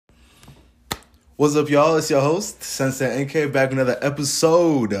What's up, y'all? It's your host, Sensei NK, back with another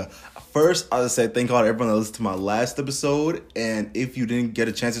episode. First, I'll just say thank God to everyone that listened to my last episode. And if you didn't get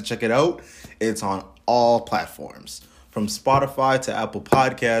a chance to check it out, it's on all platforms. From Spotify to Apple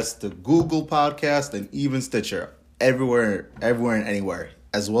Podcasts to Google Podcasts and even Stitcher. Everywhere and anywhere,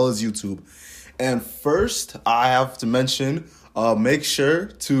 as well as YouTube. And first, I have to mention, make sure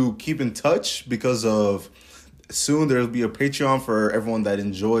to keep in touch because of soon there will be a Patreon for everyone that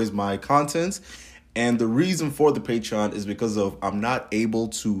enjoys my content. And the reason for the Patreon is because of I'm not able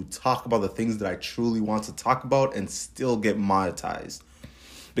to talk about the things that I truly want to talk about and still get monetized.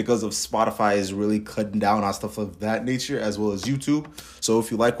 Because of Spotify is really cutting down on stuff of that nature as well as YouTube. So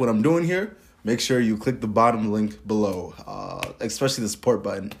if you like what I'm doing here, make sure you click the bottom link below, especially the support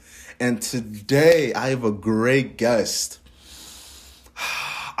button. And today I have a great guest.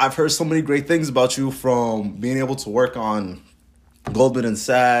 I've heard so many great things about you, from being able to work on Goldman &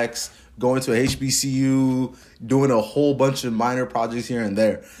 Sachs, going to a HBCU, doing a whole bunch of minor projects here and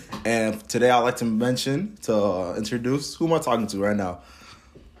there. And today I'd like to introduce, who am I talking to right now?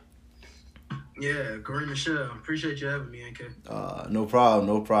 Yeah, Kareem Michelle. Appreciate you having me, NK. No problem.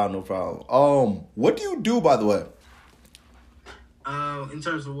 What do you do, by the way? In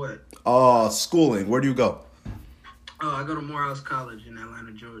terms of what? Schooling. Where do you go? Oh, I go to Morehouse College in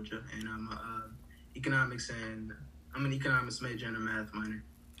Atlanta, Georgia, and I'm I'm an economics major and a math minor.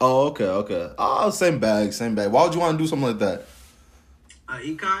 Oh, okay. Same bag. Why would you want to do something like that?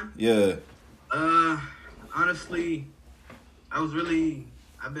 Econ? Yeah. Honestly, I was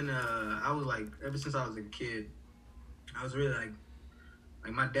like, ever since I was a kid, I was really like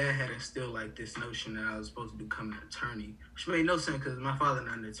my dad had instilled like this notion that I was supposed to become an attorney, which made no sense because my father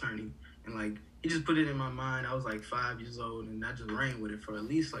not an attorney, and like he just put it in my mind. I was like 5 years old, and I just ran with it for at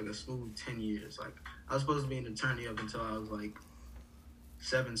least like a smooth 10 years. Like I was supposed to be an attorney up until I was like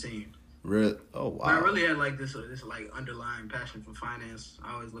 17. Really? Oh, wow. But I really had like this like underlying passion for finance.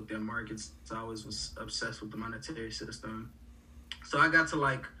 I always looked at markets. So I always was obsessed with the monetary system. So I got to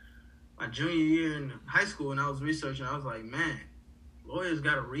like my junior year in high school, and I was researching. I was like, man, lawyers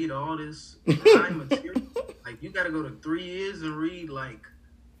got to read all this dry material. Like, you got to go to 3 years and read like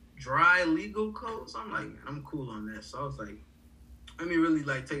dry legal codes. I'm like, I'm cool on that. So I was like, let me really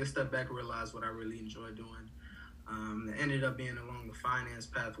like take a step back and realize what I really enjoy doing. It ended up being along the finance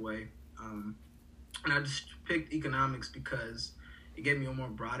pathway. And I just picked economics because it gave me a more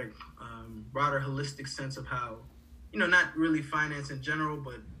broader holistic sense of how, not really finance in general,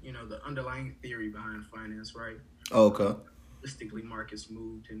 but, the underlying theory behind finance, right? Oh, okay. Holistically, markets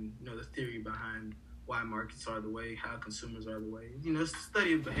moved, and, the theory behind why markets are the way, how consumers are the way. It's the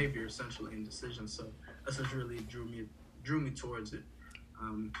study of behavior, essentially, and decisions. So that's what really drew me towards it.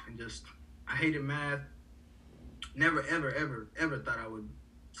 And just, I hated math. Never, ever, ever thought I would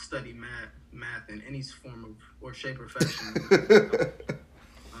study math in any form of or shape or fashion.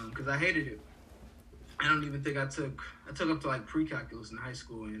 Because I hated it. I don't even think I took up to like pre-calculus in high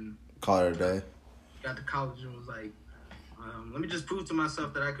school, and call it a day. Got to college and was like, let me just prove to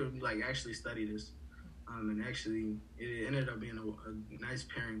myself that I could like actually study this. And actually, it ended up being a nice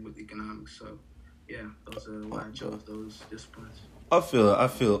pairing with economics. So, yeah, those are why I chose those disciplines. I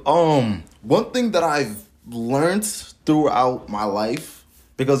feel. One thing that I've learned throughout my life,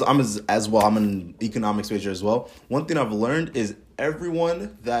 because I'm I'm an economics major as well. One thing I've learned is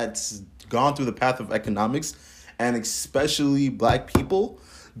everyone that's gone through the path of economics, and especially Black people,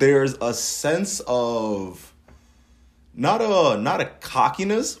 there's a sense of not a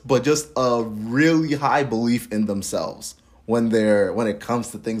cockiness, but just a really high belief in themselves when it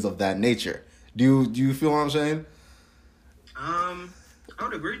comes to things of that nature. Do you feel what I'm saying? I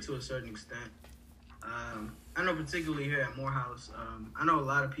would agree to a certain extent. I know particularly here at Morehouse, I know a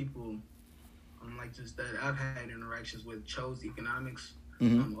lot of people like just that I've had interactions with chose economics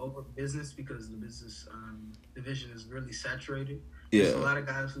over business because the business division is really saturated. Yeah. There's a lot of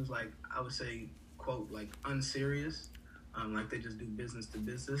guys who's like, I would say, quote, like unserious. Like they just do business to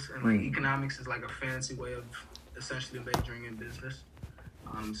business. And like economics is like a fancy way of essentially majoring in business.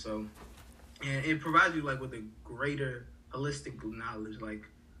 And it provides you like with a greater holistic knowledge. Like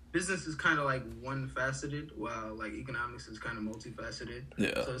business is kind of like one faceted, while like economics is kind of multifaceted.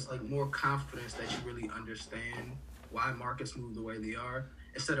 Yeah. So it's like more confidence that you really understand why markets move the way they are,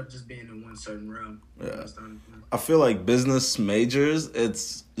 instead of just being in one certain realm. Yeah. I feel like business majors,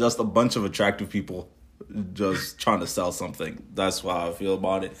 it's just a bunch of attractive people just trying to sell something. That's why I feel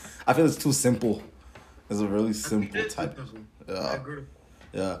about it. I feel it's too simple. It's a really simple type. Yeah. I agree.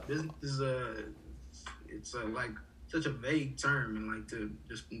 Yeah. Business is it's like such a vague term, and like to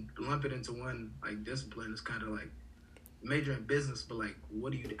just lump it into one like discipline is kind of like major in business, but like,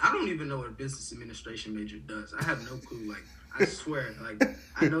 what do you do? I don't even know what a business administration major does. I have no clue. Like, I swear, like,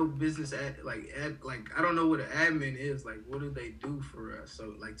 I know business like I don't know what an admin is. Like, what do they do for us?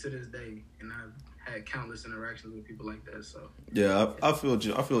 So, like, to this day, and I've had countless interactions with people like that. So yeah, I feel what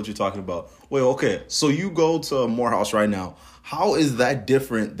you're talking about. Wait, okay, so you go to Morehouse right now. How is that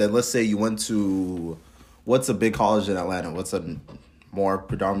different than, let's say, you went to, what's a big college in Atlanta? What's a more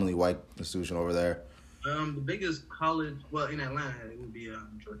predominantly white institution over there? the biggest college, well, in Atlanta, it would be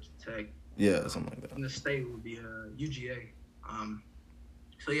Georgia Tech. Yeah, something like that. In the state, it would be UGA.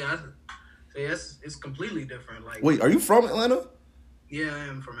 So yeah, it's completely different. Like, wait, are you from Atlanta? Yeah, I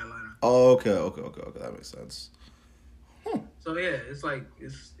am from Atlanta. Oh, okay, that makes sense. So yeah, it's like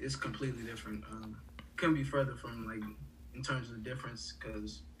it's completely different. Couldn't be further from, like, in terms of the difference,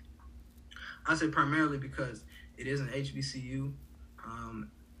 because I say primarily because it is an HBCU.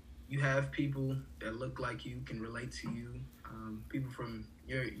 You have people that look like you, can relate to you, people from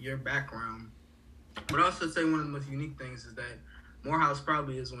your background. But I also say one of the most unique things is that Morehouse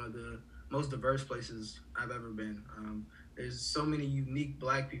probably is one of the most diverse places I've ever been. There's so many unique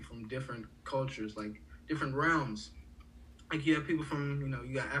black people from different cultures, like different realms. Like, you have people from,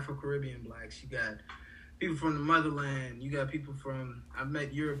 you got Afro-Caribbean blacks, you got people from the motherland, you got people from, I've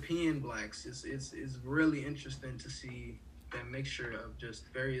met European blacks. It's really interesting to see that mixture of just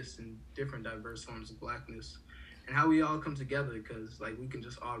various and different diverse forms of blackness and how we all come together, because, like, we can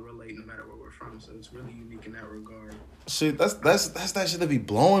just all relate no matter where we're from. So it's really unique in that regard. Shit, that's that shit that be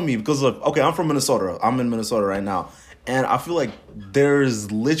blowing me, because, look, okay, I'm from Minnesota. I'm in Minnesota right now, and I feel like there's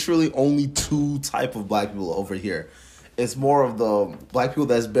literally only two type of black people over here. It's more of the black people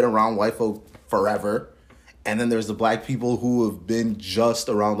that's been around white folk forever, and then there's the black people who have been just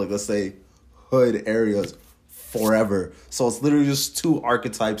around, like, let's say, hood areas forever. So it's literally just two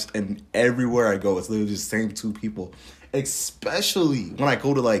archetypes, and everywhere I go, it's literally just the same two people. Especially when I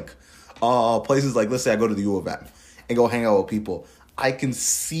go to, like, places like, let's say I go to the U of M and go hang out with people. I can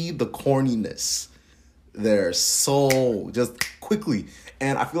see the corniness there so just quickly.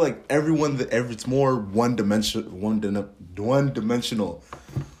 And I feel like it's more one-dimensional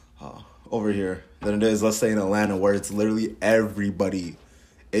over here than it is, let's say, in Atlanta, where it's literally everybody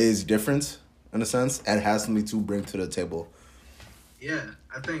is different in a sense and has something to bring to the table. Yeah,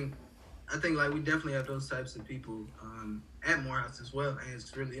 I think like, we definitely have those types of people at Morehouse as well, and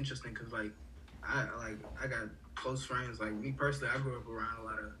it's really interesting because, like, I got close friends. Like, me personally, I grew up around a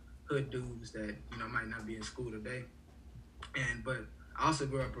lot of hood dudes that might not be in school today, but I also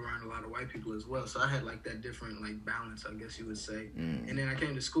grew up around a lot of white people as well. So I had, like, that different, like, balance, I guess you would say. And then I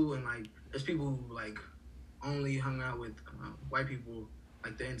came to school, and, like, there's people who, like, only hung out with white people,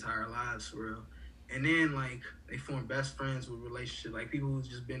 like, their entire lives, for real. And then, like, they formed best friends with relationships, like, people who've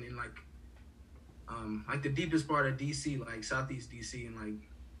just been in, like the deepest part of D.C., like, Southeast D.C., and, like,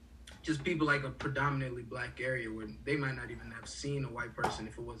 just people, like, a predominantly black area where they might not even have seen a white person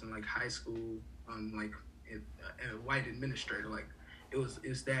if it wasn't, like, high school, like, a white administrator. Like,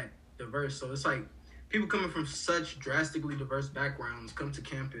 it's that diverse. So it's like people coming from such drastically diverse backgrounds come to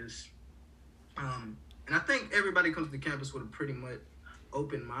campus. And I think everybody comes to campus with a pretty much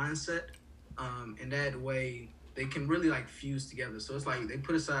open mindset. And that way they can really, like, fuse together. So it's like they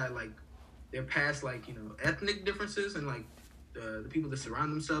put aside, like, their past, like, ethnic differences and, like, the people that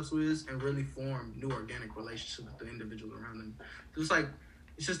surround themselves with, and really form new organic relationships with the individuals around them. So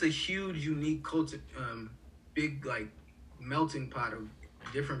it's just a huge, unique culture, big, like, melting pot of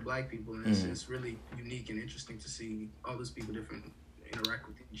different black people, and it's really unique and interesting to see all those people interact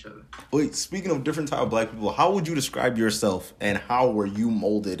with each other. Wait, speaking of different type of black people, how would you describe yourself, and how were you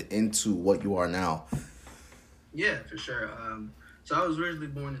molded into what you are now? Yeah, for sure. So I was originally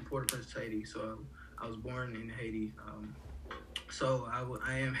born in Port-au-Prince, Haiti. So I was born in Haiti. So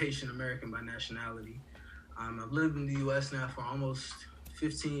I am Haitian American by nationality. I've lived in the U.S. now for almost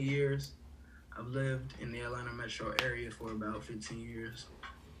 15 years. I've lived in the Atlanta metro area for about 15 years.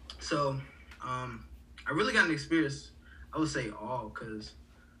 So I really got an experience, I would say all, because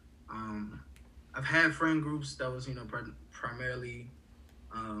I've had friend groups that was, primarily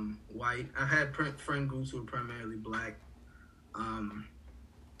white. I've had friend groups who were primarily black.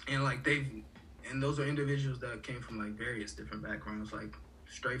 And, like, and those are individuals that came from, like, various different backgrounds, like,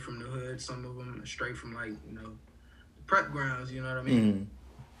 straight from the hood, some of them straight from, like, prep grounds, you know what I mean?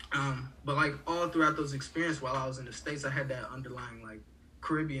 But, like, all throughout those experiences while I was in the States, I had that underlying, like,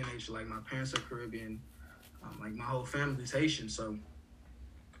 Caribbean nature. Like, my parents are Caribbean. Like, my whole family's Haitian. So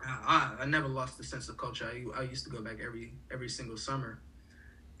I never lost the sense of culture. I used to go back every single summer.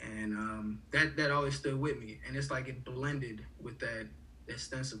 And that always stood with me. And it's like it blended with that the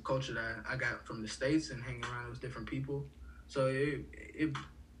extensive culture that I got from the States and hanging around those different people. So it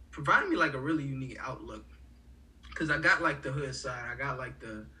provided me like a really unique outlook, because I got like the hood side, I got like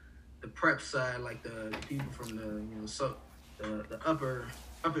the prep side, like the people from the the upper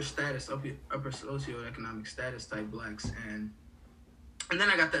status, upper socioeconomic status type blacks, and then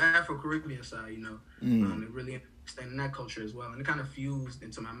I got the Afro Caribbean side, and really understanding that culture as well, and it kind of fused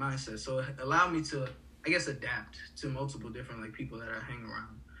into my mindset. So it allowed me to, I guess, adapt to multiple different like people that I hang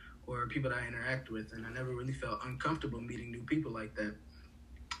around or people that I interact with, and I never really felt uncomfortable meeting new people like that.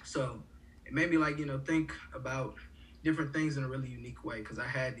 So it made me like think about different things in a really unique way, because I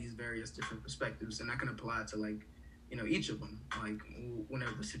had these various different perspectives, and I can apply to like each of them like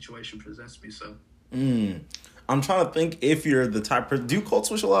whenever the situation presents me. So I'm trying to think if you're the type do you code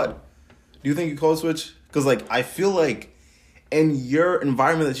switch a lot? Do you think you code switch? Because like I feel like in your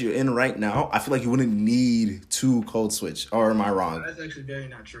environment that you're in right now, I feel like you wouldn't need to code switch, or am I wrong? That's actually very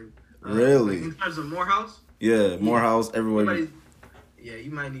not true. Really? Like in terms of Morehouse? Yeah, Morehouse, everywhere. Yeah,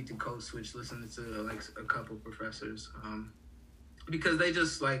 you might need to code switch listening to like a couple professors, because they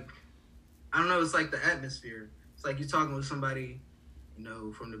just like, I don't know, it's like the atmosphere. It's like you're talking with somebody,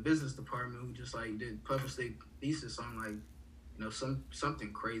 from the business department who just like did publish their thesis on like,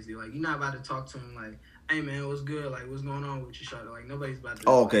 something crazy. Like you're not about to talk to them like, hey man, what's good? Like what's going on with your shot? Like nobody's about to.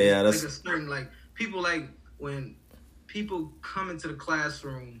 Oh, okay, like, yeah, that's like a certain like people like when people come into the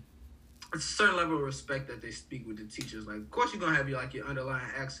classroom. It's a certain level of respect that they speak with the teachers. Like, of course, you're gonna have your underlying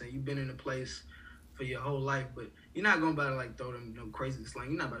accent. You've been in a place for your whole life, but you're not gonna about to like throw them crazy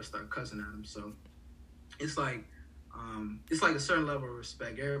slang. You're not about to start cussing at them. So it's like a certain level of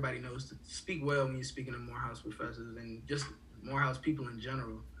respect. Everybody knows to speak well when you're speaking to Morehouse professors and just Morehouse people in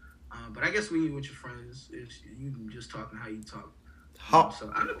general. But I guess when you're with your friends, is you just talking how you talk.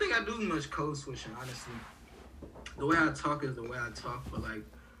 So I don't think I do much code switching, honestly. The way I talk is the way I talk, but like.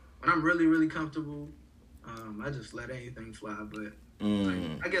 When I'm really, really comfortable, I just let anything fly. But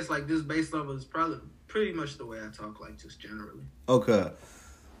like, I guess like this base level is probably pretty much the way I talk, like just generally. Okay.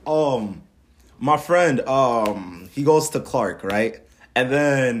 My friend, he goes to Clark, right? And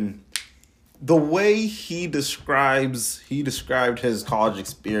then the way he described his college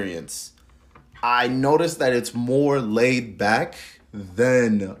experience, I noticed that it's more laid back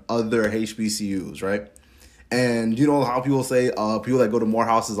than other HBCUs, right? And you know how people say people that go to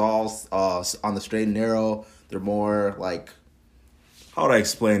Morehouse is all on the straight and narrow. They're more like, how would I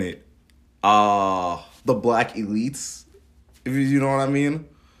explain it? The black elites, if you know what I mean.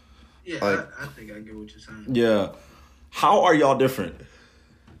 Yeah, like, I think I get what you're saying. Yeah. How are y'all different?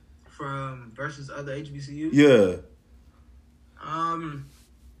 From versus other HBCUs? Yeah.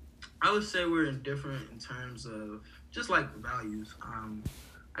 I would say we're indifferent in terms of just like values.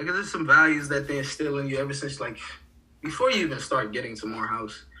 I guess there's some values that they instill in you ever since, like, before you even start getting to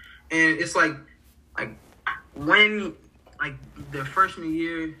Morehouse. And it's like when, like, the freshman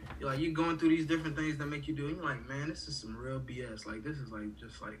year, you're going through these different things that make you do it. You're like, man, this is some real BS. Like, this is, like,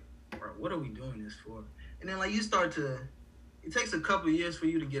 just, like, bro, what are we doing this for? And then, like, you start to, it takes a couple of years for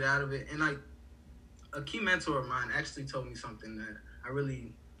you to get out of it. And, like, a key mentor of mine actually told me something that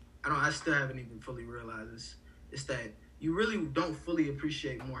I still haven't even fully realized. It's that you really don't fully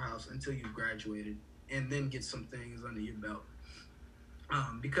appreciate Morehouse until you've graduated and then get some things under your belt.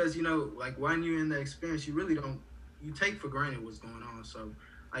 Because, like when you're in that experience, you really don't, you take for granted what's going on. So,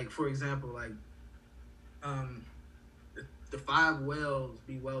 like, for example, like, the 5 wells,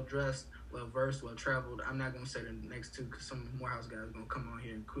 be well-dressed, well-versed, well-traveled. I'm not going to say the next 2 because some Morehouse guys are going to come on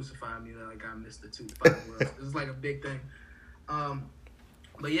here and crucify me that, like, I missed the 5 wells. This is, like, a big thing.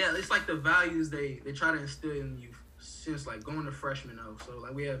 But, yeah, it's like the values they try to instill in you since like going to freshman O. So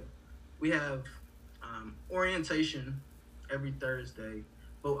like we have orientation every Thursday,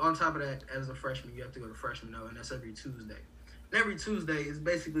 but on top of that, as a freshman, you have to go to freshman O, and that's every Tuesday. And every Tuesday is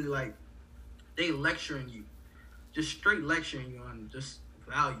basically like they lecturing you, just straight lecturing you on just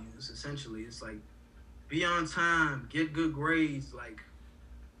values. Essentially, it's like be on time, get good grades, like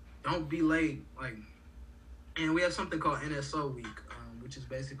don't be late, like. And we have something called NSO week, which is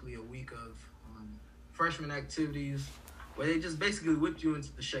basically a week of freshman activities where they just basically whip you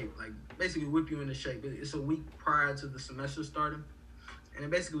into the shape, like basically whip you into shape. It's a week prior to the semester starting, and they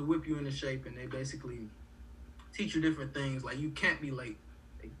basically whip you into shape, and they basically teach you different things. Like you can't be late.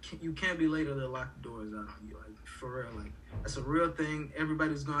 You can't be late or they'll lock the doors out on you. Like for real, like that's a real thing.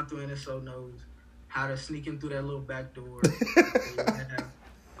 Everybody who's gone through NSO knows how to sneak in through that little back door.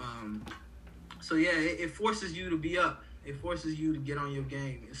 So yeah, it forces you to be up. It forces you to get on your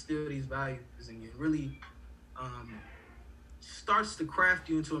game, instill these values in you, and really starts to craft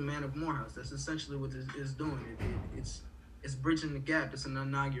you into a man of Morehouse. That's essentially what this is doing. It's it's bridging the gap. It's an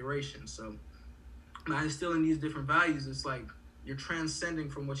inauguration. So by instilling these different values, it's like you're transcending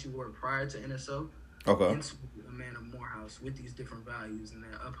from what you were prior to NSO Okay. into a man of Morehouse with these different values, and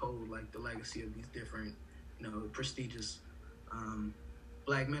that uphold like the legacy of these different, prestigious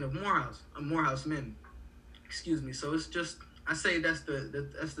black men of Morehouse men. Excuse me. So it's just I say that's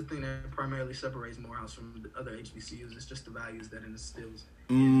the thing that primarily separates Morehouse from the other HBCUs. It's just the values that it instills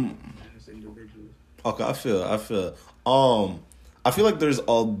in its individuals. Okay, I feel like there's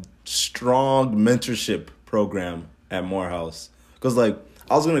a strong mentorship program at Morehouse. Because, like,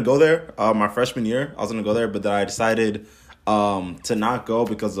 I was going to go there my freshman year. I was going to go there, but then I decided to not go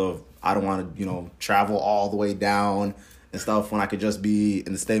because of I don't want to, travel all the way down and stuff when I could just be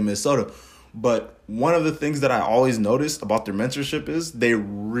in the state of Minnesota. But one of the things that I always noticed about their mentorship is they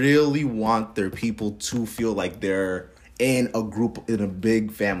really want their people to feel like they're in a group, in a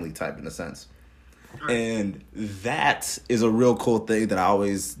big family type, in a sense. And that is a real cool thing that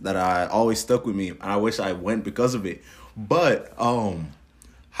I always stuck with me, and I wish I went because of it. But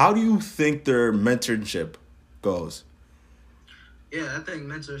how do you think their mentorship goes? Yeah, I think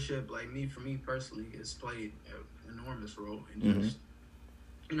mentorship, for me personally, has played an enormous role in just,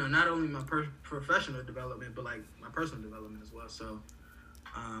 not only my professional development, but like my personal development as well. So,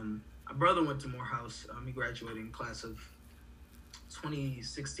 my brother went to Morehouse. He graduated in class of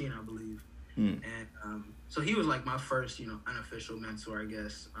 2016, I believe. And so he was like my first, unofficial mentor, I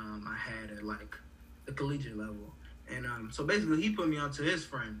guess, I had at like the collegiate level. And so basically he put me onto his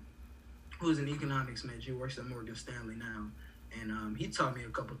friend who's an economics major. He works at Morgan Stanley now. And he taught me a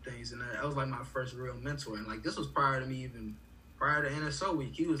couple things. And that was like my first real mentor. And like this was prior to NSO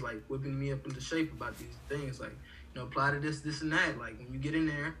week. He was like whipping me up into shape about these things. Like, apply to this, and that. Like when you get in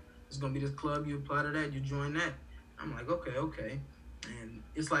there, it's going to be this club. You apply to that. You join that. I'm like, okay. And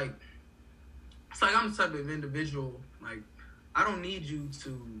it's like I'm the type of individual, like, I don't need you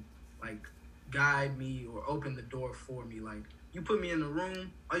to, like, guide me or open the door for me. Like, you put me in the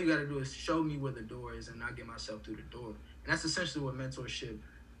room, all you got to do is show me where the door is and I'll get myself through the door. And that's essentially what mentorship,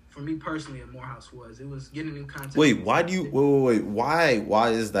 for me personally, at Morehouse was. It was getting in contact. Wait, why do you, wait, why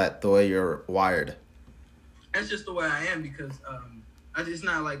is that the way you're wired? That's just the way I am because it's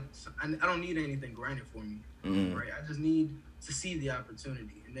not like, I don't need anything granted for me, right? I just need to see the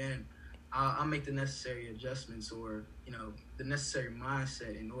opportunity. And then I'll make the necessary adjustments or, the necessary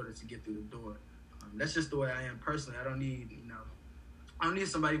mindset in order to get through the door. That's just the way I am personally. I don't need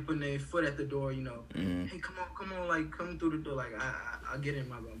somebody putting their foot at the door, hey, come on, like, come through the door. Like, I'll get in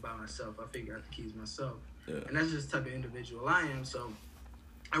by myself. I figure out the keys myself. Yeah. And that's just the type of individual I am. So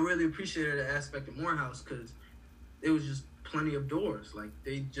I really appreciated the aspect of Morehouse because it was just plenty of doors. Like,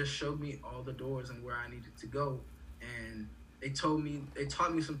 they just showed me all the doors and where I needed to go. And they taught me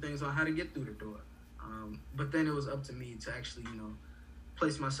some things on how to get through the door. But then it was up to me to actually,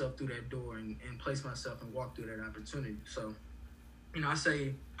 place myself through that door and place myself and walk through that opportunity. So, I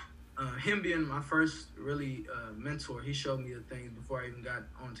say him being my first really mentor, he showed me the things before I even got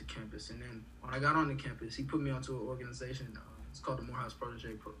onto campus. And then when I got onto campus, he put me onto an organization. It's called the Morehouse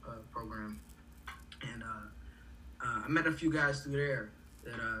Protege Program. And I met a few guys through there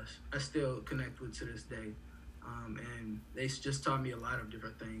that I still connect with to this day. And they just taught me a lot of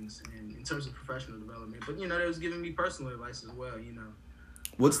different things in terms of professional development. But, they was giving me personal advice as well,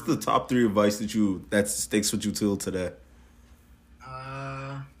 What's the top 3 advice that sticks with you till today?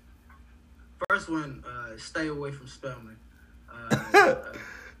 First one, stay away from Spelman.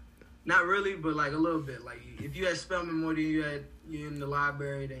 Not really, but like a little bit. Like if you had Spelman more than you in the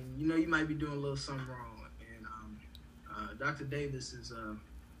library, then, you might be doing a little something wrong. And Dr. Davis is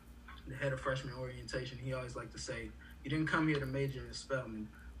the head of freshman orientation. He always liked to say, you didn't come here to major in Spelman.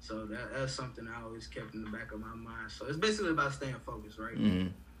 So that's something I always kept in the back of my mind. So it's basically about staying focused, right? Mm-hmm.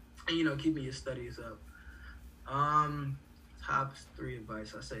 And, keeping your studies up. Top 3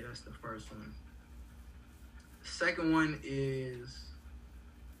 advice, I say that's the first one. The second one is,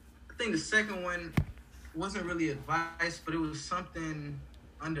 I think the second one wasn't really advice, but it was something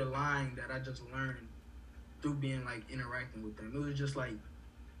underlying that I just learned through being, like, interacting with them. It was just, like,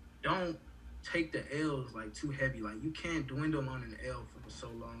 don't take the L's, like, too heavy. Like, you can't dwindle on an L for so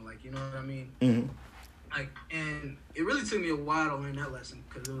long. Like, you know what I mean? Mm-hmm. Like, and it really took me a while to learn that lesson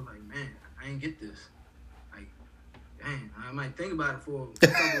because it was like, man, I ain't get this. Like, dang, I might think about it for a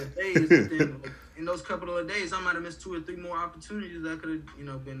couple of days, but then like, in those couple of days, I might have missed 2 or 3 more opportunities that could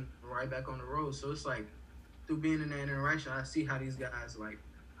have, been right back on the road. So it's like, through being in that interaction, I see how these guys, like,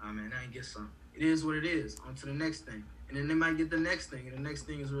 oh, man, I ain't get some. It is what it is. On to the next thing. And then they might get the next thing, and the next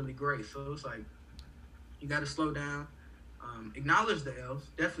thing is really great. So it's like, you got to slow down, acknowledge the L's,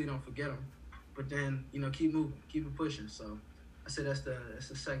 definitely don't forget them, but then keep moving, keep it pushing. So I said that's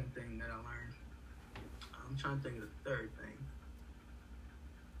the second thing that I learned. I'm trying to think of the third thing.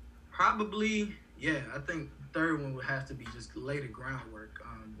 Probably, yeah. I think the third one would have to be just lay the groundwork.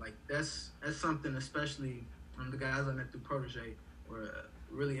 Like that's something, especially the guys I met through Protege were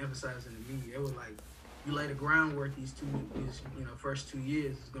really emphasizing to me. It was like you lay the groundwork these first 2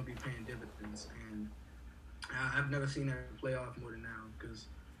 years is gonna be paying dividends, and I've never seen that play off more than now because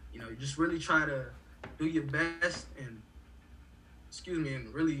you just really try to do your best and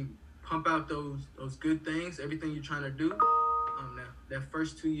and really pump out those good things, everything you're trying to do. That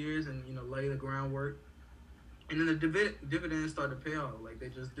first 2 years, and lay the groundwork, and then the dividends start to pay off like they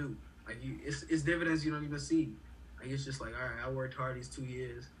just do. Like it's dividends you don't even see. Like it's just like, all right, I worked hard these 2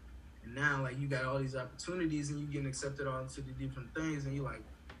 years, and now like you got all these opportunities, and you getting accepted onto the different things, and you're like,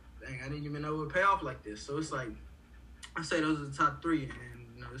 dang, I didn't even know it would pay off like this. So it's like I say those are the top three, and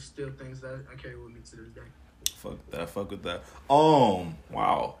there's still things that I carry with me to this day. Fuck with that.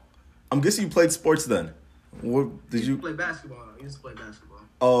 Wow. I'm guessing you played sports then. What did you play basketball? I used to play basketball.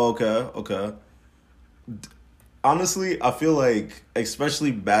 Oh, okay. Honestly, I feel like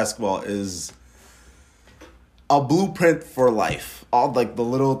especially basketball is a blueprint for life. All like the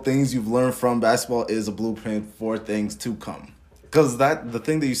little things you've learned from basketball is a blueprint for things to come. Because the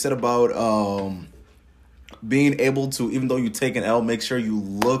thing that you said about being able to, even though you take an L, make sure you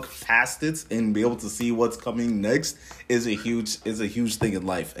look past it and be able to see what's coming next is a huge thing in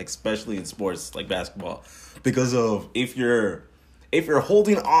life, especially in sports like basketball. Because of if you're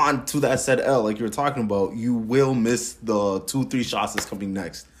holding on to that said L like you were talking about, you will miss the 2-3 shots that's coming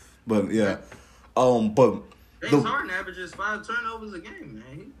next. But yeah, but James Harden averages 5 turnovers a game,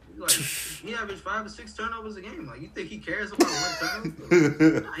 man. He averaged 5 or 6 turnovers a game. Like, you think he cares about one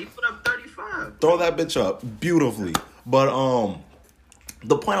turnover? Nah, he put up 35. Throw that bitch up beautifully. But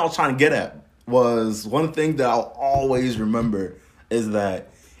the point I was trying to get at was one thing that I'll always remember is that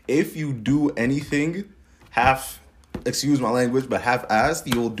if you do anything excuse my language, but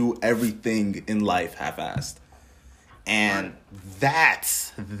half-assed, you'll do everything in life half-assed. And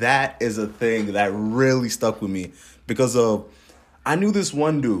that is a thing that really stuck with me because of I knew this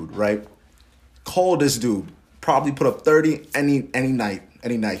one dude, right? Coldest dude, probably put up 30 any night.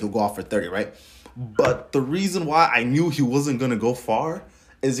 Any night he'll go off for 30, right? But the reason why I knew he wasn't gonna go far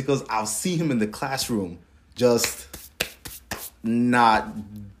is because I'll see him in the classroom just not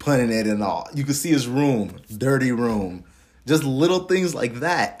putting it in all. You can see his room, dirty room. Just little things like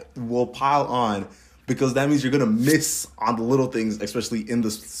that will pile on because that means you're going to miss on the little things, especially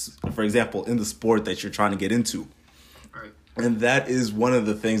for example, in the sport that you're trying to get into. Right. And that is one of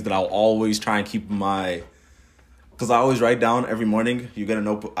the things that I'll always try and keep in my, because I always write down every morning. You get a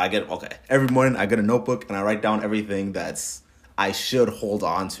notebook. Every morning I get a notebook and I write down everything that's I should hold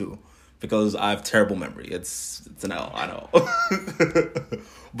on to. Because I have terrible memory. It's an L, I know.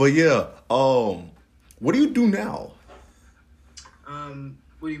 But yeah, what do you do now?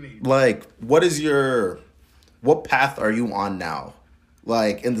 What do you mean? Like, what path are you on now?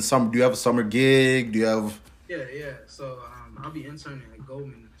 Like, in the summer, do you have a summer gig? Do you have... Yeah. So, I'll be interning at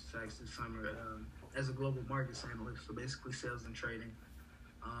Goldman Sachs this summer as a global markets analyst. So, basically sales and trading.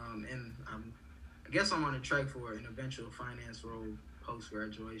 And I guess I'm on a track for an eventual finance role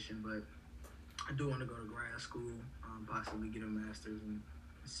post-graduation, but I do want to go to grad school, possibly get a master's in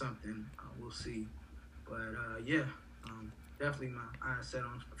something. We'll see. But, definitely my eyes set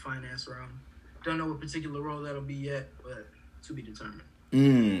on the finance realm. Don't know what particular role that'll be yet, but to be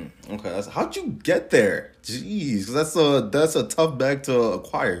determined. Okay. How'd you get there? Jeez, that's a tough bag to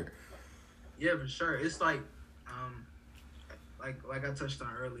acquire. Yeah, for sure. It's like I touched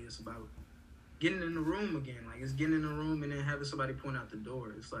on earlier, it's about getting in the room again. Like, it's getting in the room and then having somebody point out the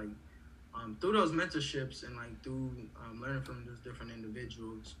door. It's like, through those mentorships and like through learning from those different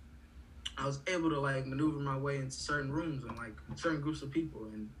individuals, I was able to like maneuver my way into certain rooms and like certain groups of people.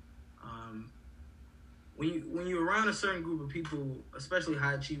 And when you're around a certain group of people, especially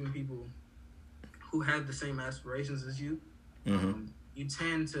high achieving people who have the same aspirations as you, you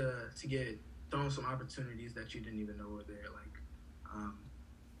tend to get thrown some opportunities that you didn't even know were there. Like,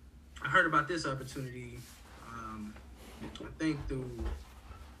 I heard about this opportunity, I think through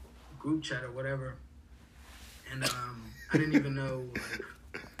group chat or whatever, and I didn't even know like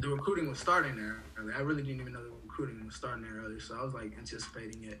the recruiting was starting there early. I really didn't even know the recruiting was starting there early, so I was like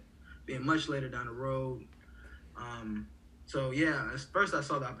anticipating it being much later down the road. So yeah, at first I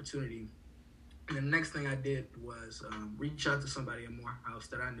saw the opportunity, and the next thing I did was reach out to somebody at Morehouse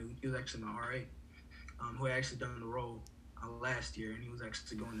that I knew. He was actually my RA, who had actually done the role last year, and he was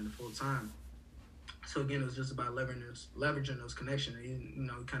actually going into full time. So again, it was just about leveraging those connections. He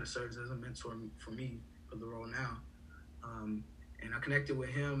kind of serves as a mentor for me for the role now. And I connected with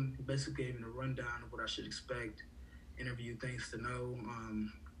him. He basically gave me a rundown of what I should expect, interview, things to know.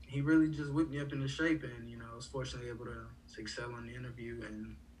 He really just whipped me up into shape, and I was fortunately able to excel on the interview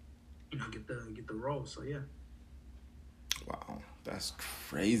and get the role. So yeah. Wow, that's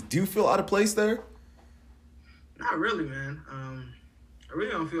crazy. Do you feel out of place there? Not really, man. I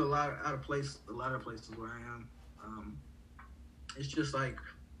really don't feel out of place. A lot of places where I am. It's just like,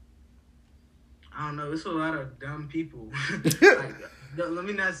 I don't know. It's a lot of dumb people. Let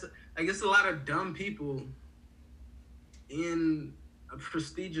me not say, I guess a lot of dumb people in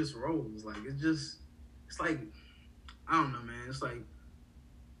prestigious roles. Like it's like, I don't know, man. It's like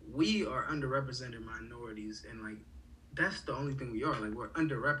we are underrepresented minorities, and like that's the only thing we are. Like we're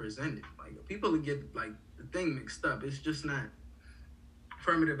underrepresented. Like people get like the thing mixed up. It's just not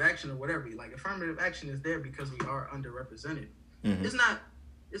affirmative action or whatever. Like affirmative action is there because we are underrepresented. Mm-hmm. It's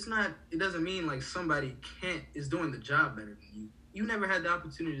not. It doesn't mean like somebody is doing the job better than you. You never had the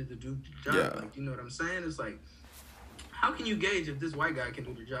opportunity to do the job. Yeah. Like, you know what I'm saying? It's like, how can you gauge if this white guy can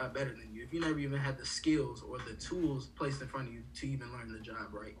do the job better than you if you never even had the skills or the tools placed in front of you to even learn the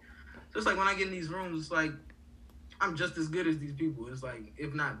job, right? So it's like when I get in these rooms, it's like I'm just as good as these people. It's like,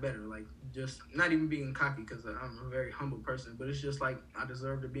 if not better, like just not even being cocky because I'm a very humble person, but it's just like I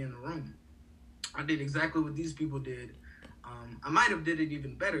deserve to be in the room. I did exactly what these people did. I might have did it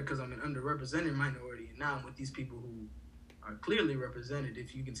even better because I'm an underrepresented minority, and now I'm with these people who are clearly represented.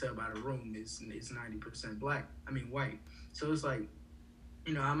 If you can tell by the room, it's 90% white. So it's like,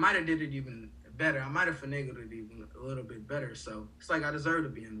 I might have did it even better. I might have finagled it even a little bit better. So it's like I deserve to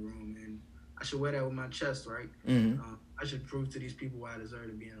be in the room, and I should wear that with my chest, right? Mm-hmm. I should prove to these people why I deserve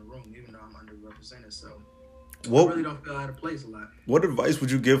to be in the room, even though I'm underrepresented. So I really don't feel out of place a lot. What advice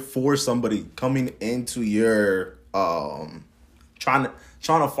would you give for somebody coming into your trying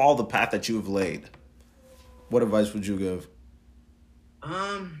to follow the path that you've laid? What advice would you give?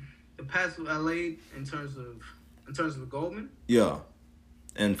 The path I laid in terms of Goldman. Yeah,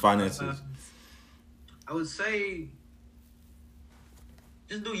 and finances. I would say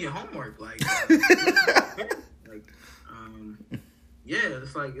just do your homework,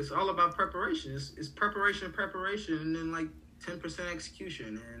 it's like it's all about preparation. It's preparation, and then like 10%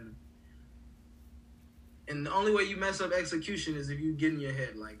 execution, and the only way you mess up execution is if you get in your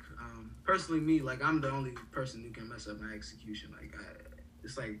head. Like personally, me, like I'm the only person who can mess up my execution. Like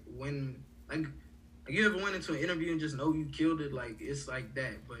it's like when like you ever went into an interview and just know you killed it. Like it's like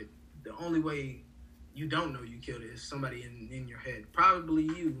that, but the only way you don't know you killed it is somebody in your head, probably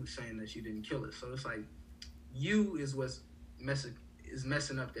you saying that you didn't kill it. So it's like you is what's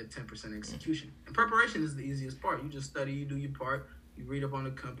messing up that 10% execution. And preparation is the easiest part. You just study, you do your part, you read up on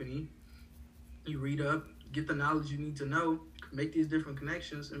the company, you read up, get the knowledge you need to know, make these different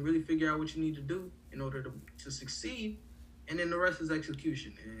connections, and really figure out what you need to do in order to succeed. And then the rest is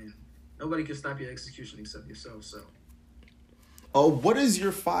execution. And nobody can stop your execution except yourself. So. Oh, what is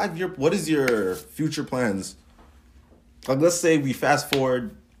your future plans? Like, let's say we fast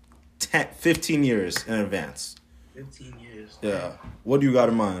forward 15 years in advance. 15 years. Yeah. What do you got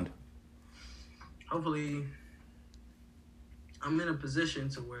in mind? Hopefully, I'm in a position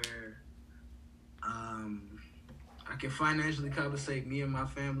to where I can financially compensate me and my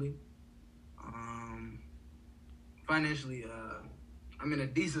family. Financially, I'm in a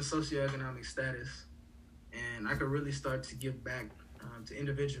decent socioeconomic status, and I could really start to give back to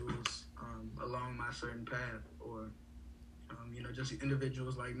individuals along my certain path, or just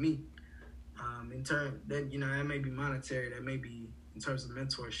individuals like me. In turn, that that may be monetary, that may be in terms of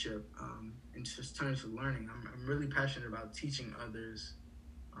mentorship, in just terms of learning. I'm really passionate about teaching others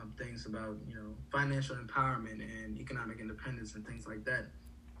things about financial empowerment and economic independence and things like that.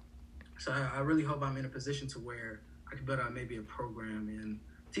 So I really hope I'm in a position to where I can build out maybe a program and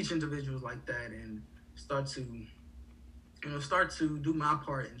teach individuals like that, and start to do my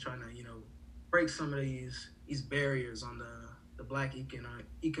part in trying to break some of these barriers on the Black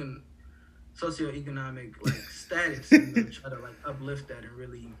socioeconomic status, and try to uplift that and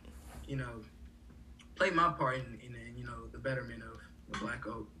really play my part in the betterment of the Black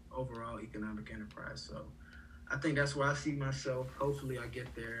overall economic enterprise. So I think that's where I see myself. Hopefully I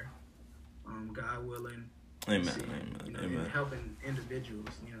get there, God willing. Amen. Amen. Helping individuals.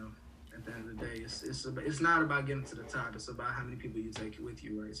 At the end of the day, it's not about getting to the top. It's about how many people you take with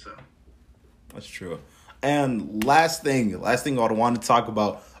you, right? So that's true. And last thing I want to talk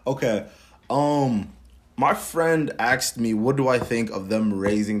about. Okay, my friend asked me, what do I think of them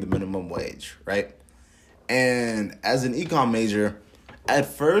raising the minimum wage, right? And as an econ major, at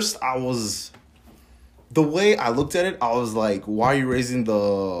first I was The way I looked at it, I was like, why are you raising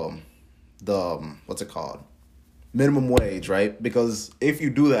the what's it called? Minimum wage, right? Because if you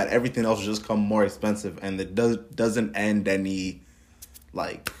do that, everything else will just come more expensive, and it doesn't end any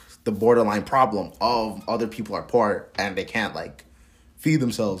like the borderline problem of other people are poor and they can't like feed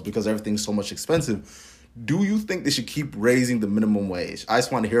themselves because everything's so much expensive. Do you think they should keep raising the minimum wage? I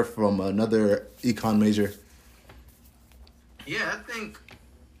just want to hear from another econ major. Yeah,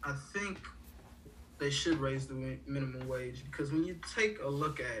 I think they should raise the minimum wage because when you take a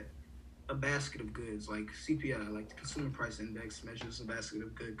look at a basket of goods like CPI, like the Consumer Price Index measures a basket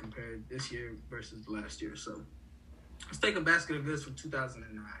of goods compared this year versus last year. So let's take a basket of goods from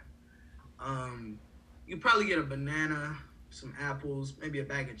 2009. You probably get a banana, some apples, maybe a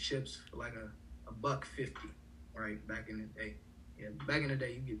bag of chips for like a $1.50, right? Back in the day. Yeah, back in the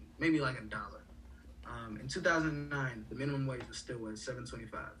day you get maybe like $1. In 2009, the minimum wage was still at $7.25.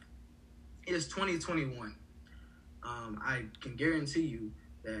 It is 2021. I can guarantee you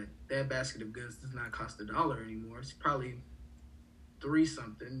that basket of goods does not cost $1 anymore. It's probably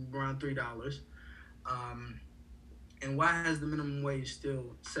around $3. And why has the minimum wage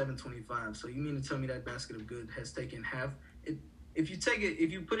still $7.25? So you mean to tell me that basket of goods has taken half? If you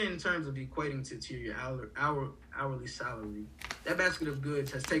put it in terms of equating to your hourly salary, that basket of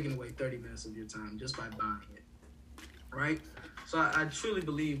goods has taken away 30 minutes of your time just by buying it, right? So I truly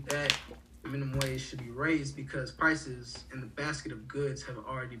believe that the minimum wage should be raised because prices in the basket of goods have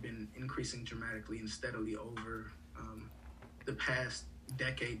already been increasing dramatically and steadily over the past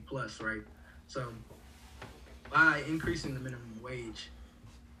decade plus, right? So by increasing the minimum wage,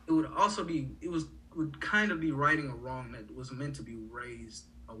 it would kind of be righting a wrong that was meant to be raised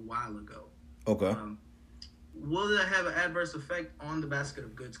a while ago. Okay. Will that have an adverse effect on the basket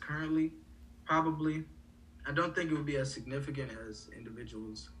of goods currently? Probably. I don't think it would be as significant as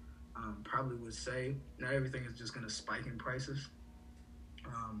individuals probably would say. Not everything is just going to spike in prices.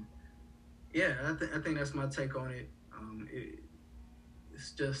 I think that's my take on it.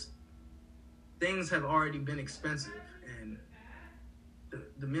 It's just things have already been expensive, and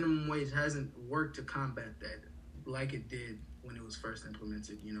the minimum wage hasn't worked to combat that like it did when it was first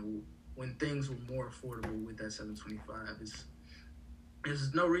implemented. You know, when things were more affordable with that $7.25,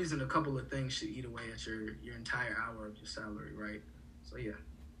 there's no reason a couple of things should eat away at your entire hour of your salary, right? So yeah.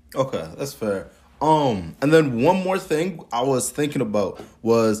 Okay, that's fair. And then one more thing I was thinking about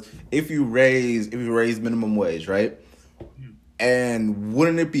was if you raise minimum wage, right? And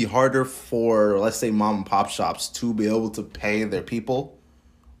wouldn't it be harder for, let's say, mom and pop shops to be able to pay their people?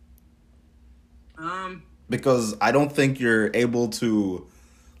 Because I don't think you're able to,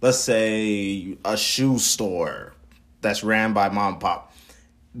 let's say, a shoe store that's ran by mom and pop.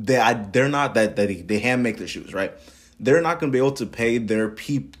 They're not that they hand make their shoes, right? They're not going to be able to pay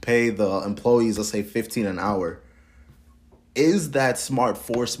the employees, let's say, $15 an hour. Is that smart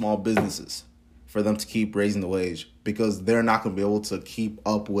for small businesses for them to keep raising the wage? Because they're not going to be able to keep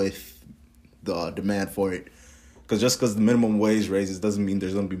up with the demand for it. Because the minimum wage raises doesn't mean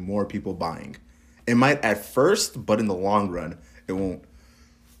there's going to be more people buying. It might at first, but in the long run, it won't.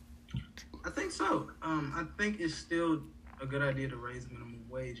 I think so. I think it's still a good idea to raise minimum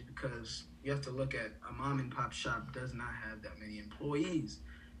wage because you have to look at a mom and pop shop does not have that many employees.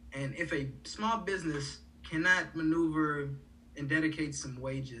 And if a small business cannot maneuver and dedicate some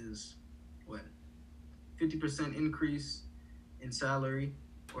wages, 50% increase in salary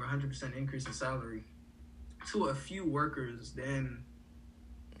or 100% increase in salary to a few workers, and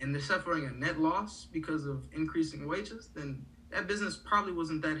they're suffering a net loss because of increasing wages, then that business probably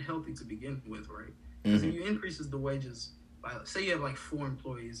wasn't that healthy to begin with, right? Because if you increases the wages by, say you have like 4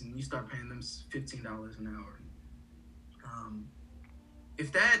 employees and you start paying them $15 an hour.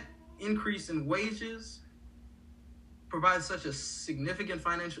 If that increase in wages provides such a significant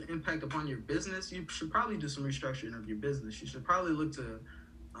financial impact upon your business, you should probably do some restructuring of your business. You should probably look to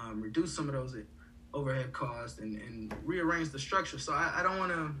reduce some of those overhead costs and rearrange the structure. So I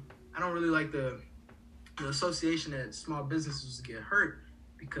don't really like the association that small businesses get hurt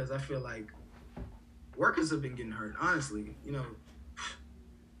because I feel like workers have been getting hurt. Honestly,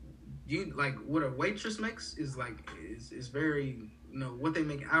 you like what a waitress makes is very, what they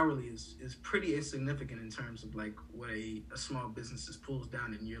make hourly is pretty insignificant in terms of like what a small business pulls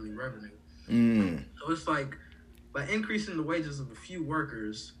down in yearly revenue. So it's like by increasing the wages of a few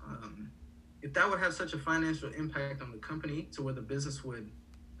workers, if that would have such a financial impact on the company to where the business would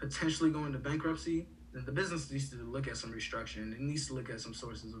potentially go into bankruptcy, then the business needs to look at some restructuring. It needs to look at some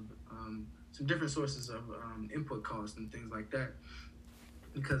sources of some different sources of input costs and things like that.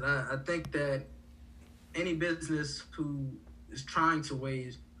 Because I think that any business who is trying to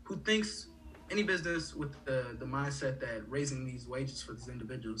who thinks any business with the mindset that raising these wages for these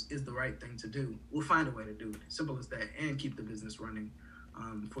individuals is the right thing to do will find a way to do it. Simple as that, and keep the business running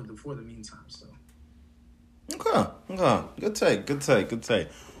for the meantime. So. Okay. Good take.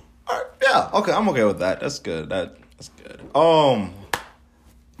 All right, yeah. Okay, I'm okay with that. That's good. That's good.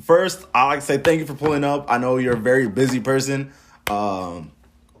 First, I like to say thank you for pulling up. I know you're a very busy person.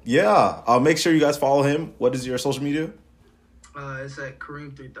 Yeah. Make sure you guys follow him. What is your social media? It's at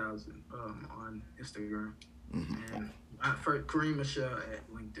Kareem3000 on Instagram, and for Kareem Michelle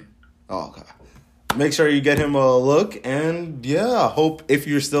at LinkedIn. Oh, okay. Make sure you get him a look, and yeah, hope if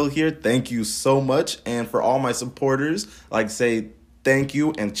you're still here, thank you so much. And for all my supporters, like say thank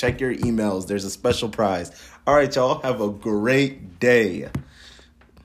you and check your emails. There's a special prize. All right, y'all, have a great day.